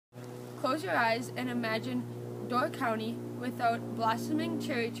Close your eyes and imagine Door County without blossoming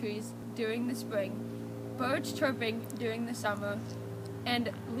cherry trees during the spring, birds chirping during the summer,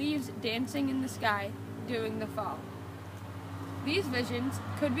 and leaves dancing in the sky during the fall. These visions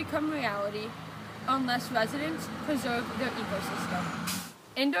could become reality unless residents preserve their ecosystem.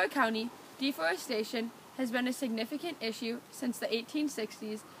 In Door County, deforestation has been a significant issue since the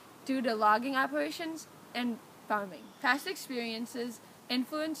 1860s due to logging operations and farming. Past experiences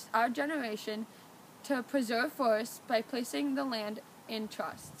influenced our generation to preserve forests by placing the land in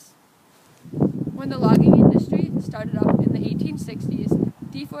trusts. When the logging industry started up in the 1860s,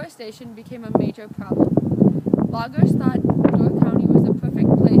 deforestation became a major problem. Loggers thought Door County was the perfect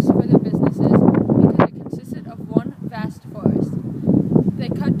place for their businesses because it consisted of one vast forest. They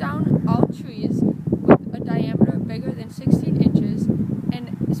cut down all trees with a diameter bigger than 16 inches,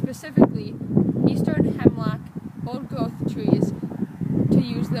 and specifically eastern hemlock, old-growth trees, to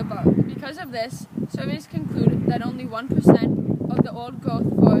use their bark. Because of this, surveys conclude that only 1% of the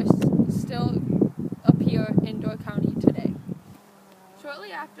old-growth forests still appear in Door County today.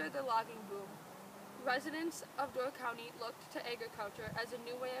 Shortly after the logging boom, residents of Door County looked to agriculture as a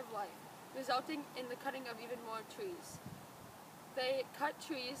new way of life, resulting in the cutting of even more trees. They cut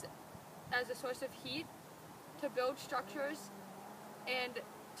trees as a source of heat, to build structures, and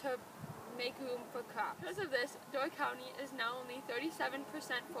to make room for crops. Because of this, Door County is now only 37%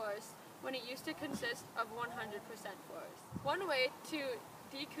 forest when it used to consist of 100% forest. One way to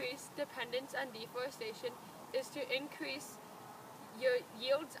decrease dependence on deforestation is to increase your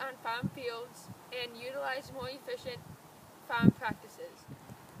yields on farm fields and utilize more efficient farm practices.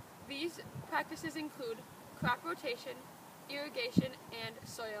 These practices include crop rotation, irrigation, and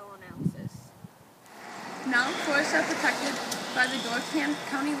soil analysis. Now, forests are protected by the Door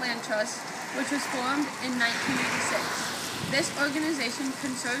County Land Trust, which was formed in 1986. This organization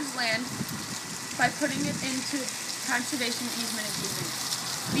conserves land by putting it into conservation easement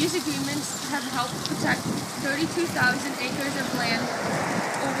agreements. These agreements have helped protect 32,000 acres of land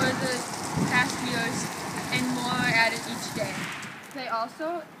over the past years, and more are added each day. They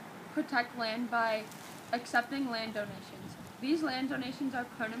also protect land by accepting land donations. These land donations are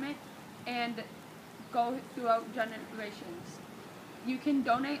permanent and go throughout generations. You can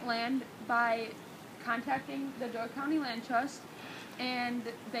donate land by contacting the Door County Land Trust, and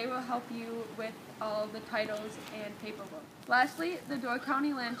they will help you with all the titles and paperwork. Lastly, the Door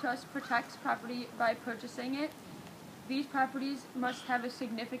County Land Trust protects property by purchasing it. These properties must have a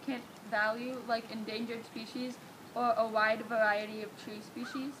significant value, like endangered species or a wide variety of tree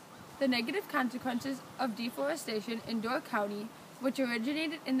species. The negative consequences of deforestation in Door County, which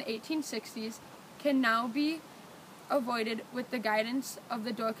originated in the 1860s, can now be avoided with the guidance of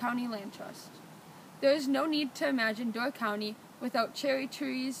the Door County Land Trust. There is no need to imagine Door County without cherry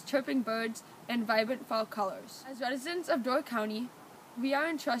trees, chirping birds, and vibrant fall colors. As residents of Door County, we are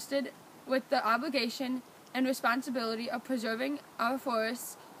entrusted with the obligation and responsibility of preserving our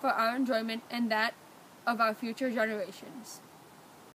forests for our enjoyment and that of our future generations.